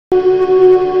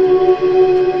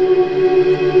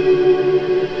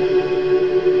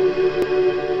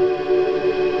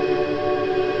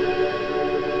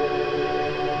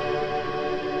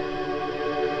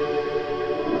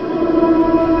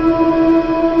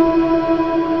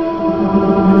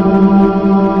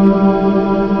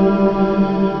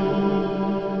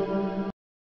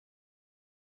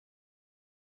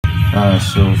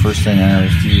So first thing I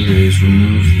always do is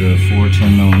remove the 4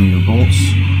 10mm bolts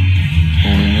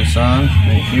holding this on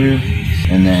right here.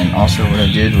 And then also what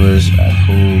I did was I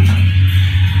pulled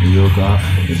the yoke off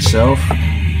itself,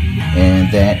 and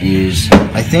that is,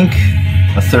 I think,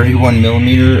 a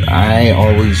 31mm. I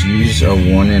always use a 1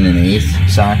 1/8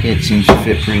 socket. It seems to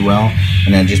fit pretty well,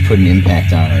 and I just put an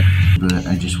impact on it. But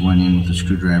I just went in with a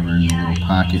screwdriver in the little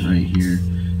pocket right here,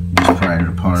 just pried it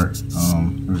apart.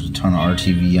 There's a ton of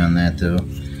RTV on that though,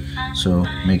 so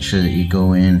make sure that you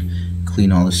go in,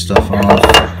 clean all this stuff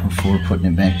off before putting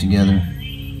it back together.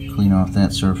 Clean off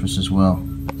that surface as well.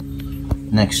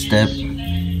 Next step,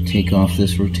 take off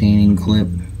this retaining clip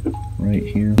right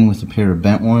here with a pair of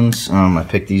bent ones. I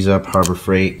picked these up, Harbor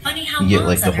Freight. You get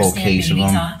like the whole case of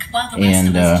them,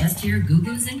 and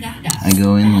I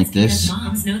go in like this,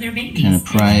 kind of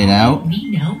pry it out,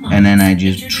 and then I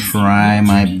just try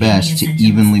my best to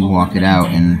evenly walk it out.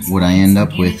 And what I end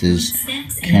up with is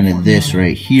kind of this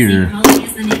right here,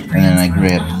 and then I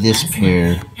grab this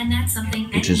pair,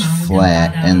 which is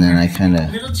flat, and then I kind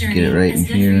of get it right in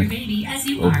here,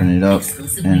 open it up,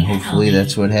 and hopefully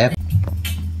that's what happens.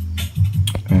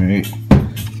 Alright,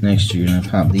 next you're going to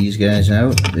pop these guys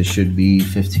out. They should be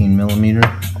 15mm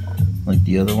like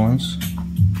the other ones.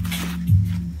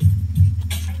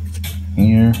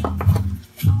 Here,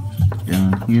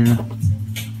 down here,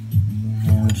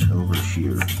 and over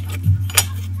here.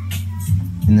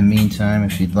 In the meantime,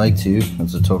 if you'd like to,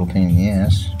 it's a total pain in the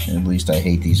ass. At least I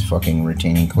hate these fucking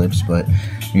retaining clips, but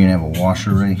you're going to have a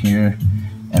washer right here.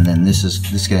 And then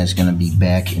this guy's gonna be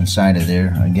back inside of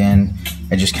there. Again,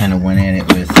 I just kind of went at it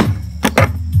with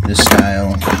this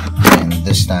style and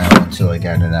this style until I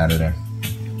got it out of there.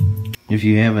 If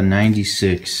you have a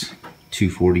 96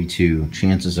 242,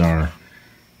 chances are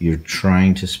you're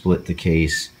trying to split the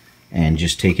case and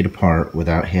just take it apart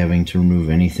without having to remove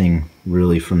anything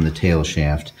really from the tail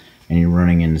shaft, and you're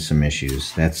running into some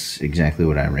issues. That's exactly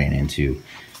what I ran into.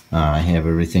 I have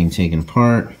everything taken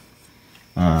apart.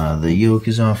 The yoke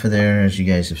is off of there, as you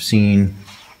guys have seen,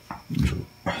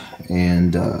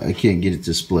 and I can't get it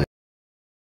to split.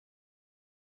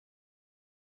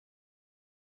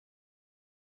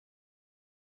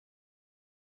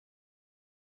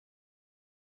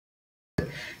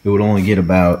 It would only get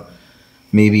about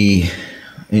maybe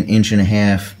 1.5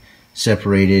 inches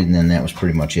separated, and then that was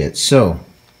pretty much it. So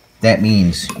that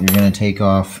means you're going to take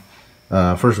off,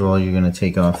 first of all, you're going to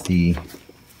take off the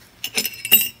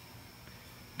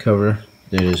cover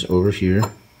that is over here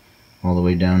all the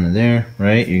way down to there,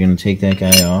 right? You're going to take that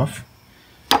guy off.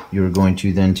 You're going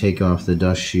to then take off the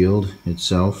dust shield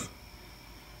itself,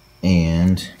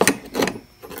 and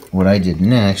what I did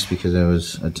next, because I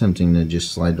was attempting to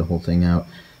just slide the whole thing out,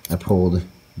 I pulled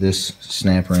this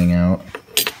snap ring out,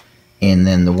 and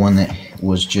then the one that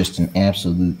was just an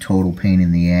absolute total pain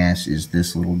in the ass is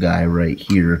this little guy right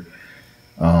here.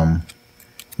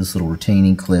 This little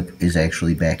retaining clip is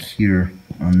actually back here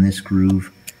on this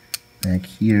groove, back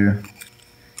here,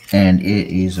 and it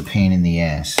is a pain in the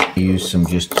ass. I used some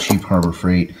just cheap Harbor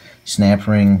Freight snap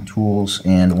ring tools,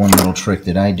 and one little trick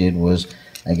that I did was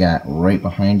I got right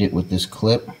behind it with this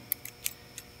clip,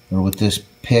 or with this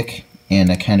pick,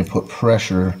 and I kind of put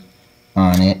pressure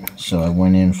on it. So I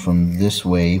went in from this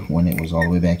way when it was all the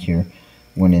way back here,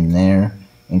 went in there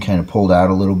and kind of pulled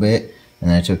out a little bit, and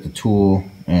then I took the tool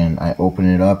and I opened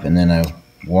it up, and then I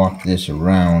walked this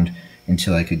around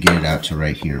until I could get it out to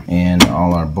right here. And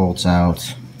all our bolts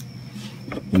out,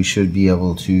 we should be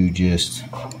able to just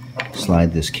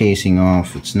slide this casing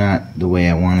off. It's not the way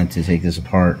I wanted to take this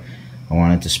apart. I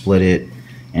wanted to split it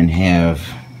and have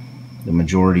the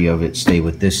majority of it stay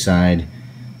with this side,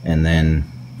 and then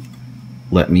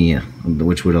let me,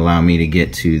 which would allow me to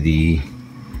get to the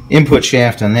input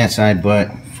shaft on that side,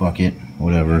 but fuck it,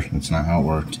 whatever, that's not how it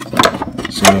worked.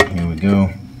 So here we go.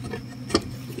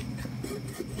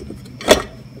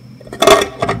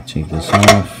 Take this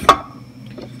off.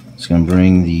 It's going to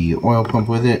bring the oil pump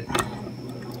with it.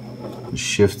 The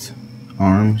shift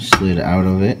arm slid out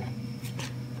of it.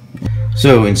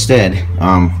 So instead,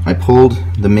 I pulled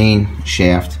the main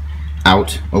shaft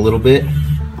out a little bit,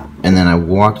 and then I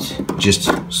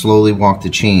just slowly walked the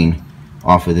chain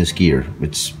off of this gear.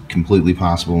 It's completely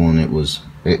possible, and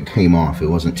it came off. It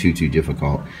wasn't too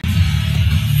difficult.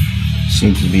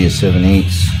 Seems to be a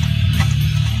 7/8,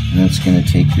 and that's going to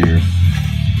take your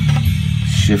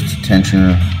shift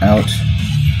tensioner out.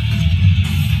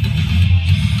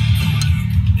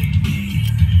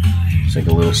 It's like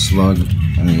a little slug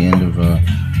on the end of a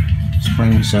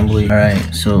spring assembly.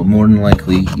 Alright, so more than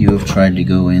likely you have tried to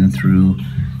go in through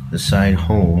the side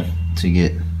hole to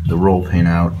get the roll pin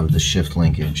out of the shift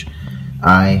linkage.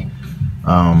 I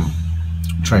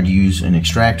tried to use an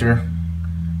extractor.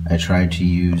 I tried to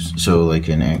use, so like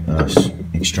an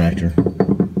extractor.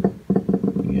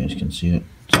 You guys can see it.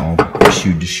 It's all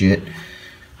chewed to shit.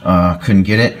 Couldn't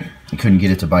get it. I couldn't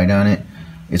get it to bite on it.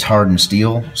 It's hardened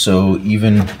steel, so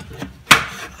even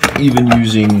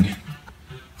using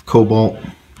cobalt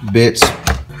bits,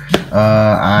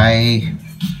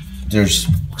 there's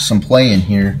some play in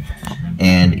here,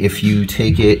 and if you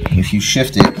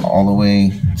shift it all the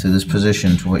way to this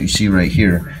position, to what you see right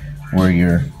here, where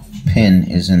your pin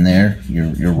is in there,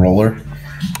 your roller,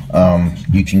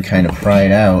 you can kind of pry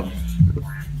it out,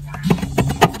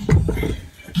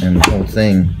 and the whole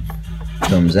thing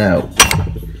comes out.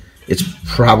 It's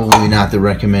probably not the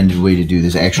recommended way to do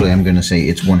this. Actually, I'm going to say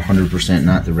it's 100%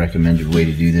 not the recommended way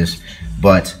to do this,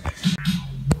 but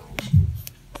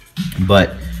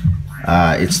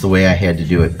it's the way I had to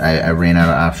do it. I ran out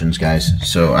of options, guys.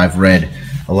 So I've read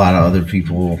a lot of other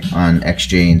people on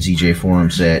XJ and ZJ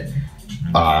forums that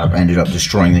ended up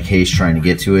destroying the case trying to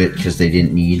get to it because they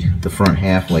didn't need the front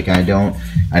half like I don't.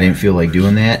 I didn't feel like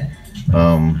doing that.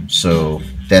 So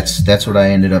that's what I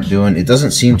ended up doing. It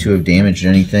doesn't seem to have damaged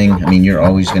anything. I mean, you're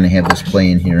always going to have this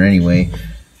play in here anyway.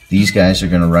 These guys are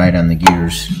going to ride on the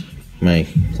gears. My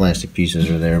plastic pieces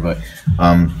are there, but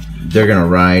they're going to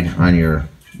ride on your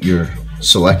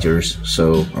selectors,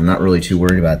 so I'm not really too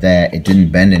worried about that. It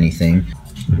didn't bend anything.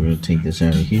 We're going to take this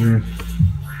out of here.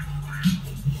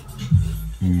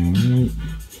 Alright.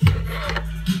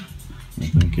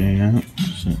 Take that guy out.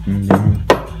 Set him down.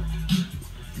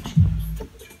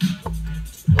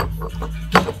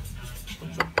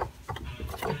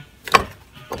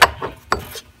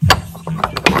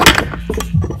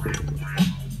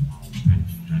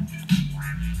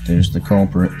 There's the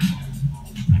culprit.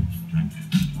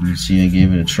 You see I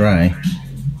gave it a try.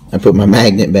 I put my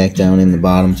magnet back down in the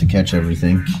bottom to catch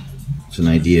everything. It's an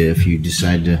idea if you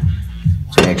decide to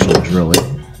actually drill it.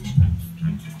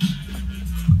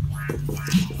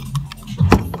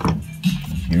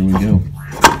 Here we go.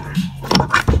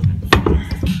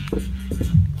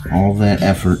 All that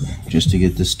effort just to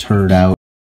get this turd out.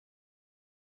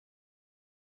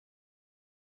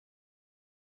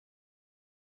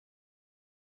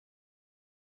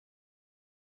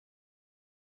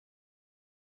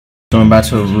 So I'm about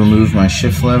to remove my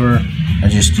shift lever. I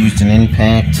just used an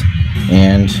impact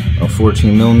and a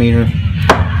 14mm.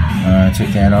 I took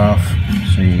that off.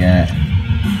 So you got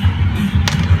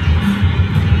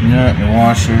your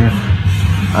washer.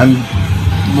 I'm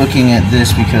looking at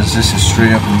this because this is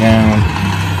straight up and down.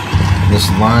 This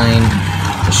line,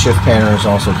 the shift pattern is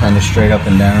also kind of straight up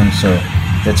and down, so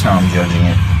that's how I'm judging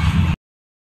it.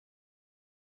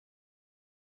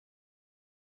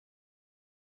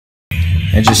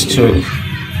 I just took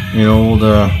an old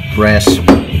brass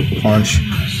punch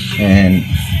and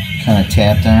kind of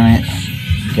tapped on it.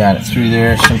 Got it through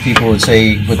there. Some people would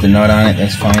say put the nut on it.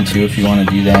 That's fine too if you want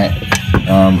to do that.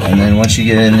 And then once you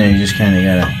get in there, you just kind of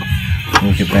gotta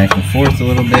work it back and forth a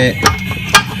little bit.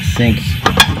 I think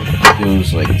it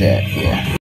goes like that.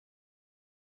 Yeah.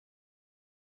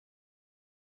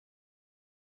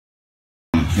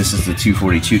 This is the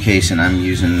 242 case, and I'm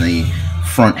using the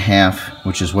front half,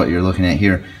 which is what you're looking at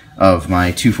here, of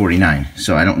my 249.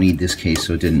 So I don't need this case,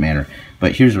 so it didn't matter.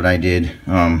 But here's what I did.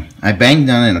 I banged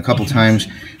on it a couple times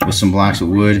with some blocks of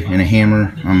wood and a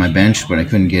hammer on my bench, but I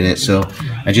couldn't get it. So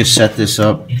I just set this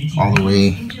up all the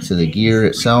way to the gear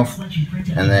itself,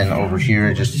 and then over here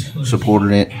I just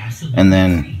supported it, and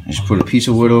then I just put a piece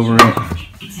of wood over it.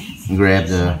 Grab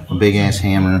the big ass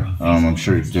hammer. I'm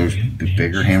sure there's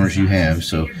bigger hammers you have,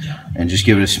 so, and just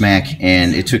give it a smack,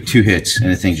 and it took 2 hits and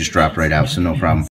the thing just dropped right out, so no problem.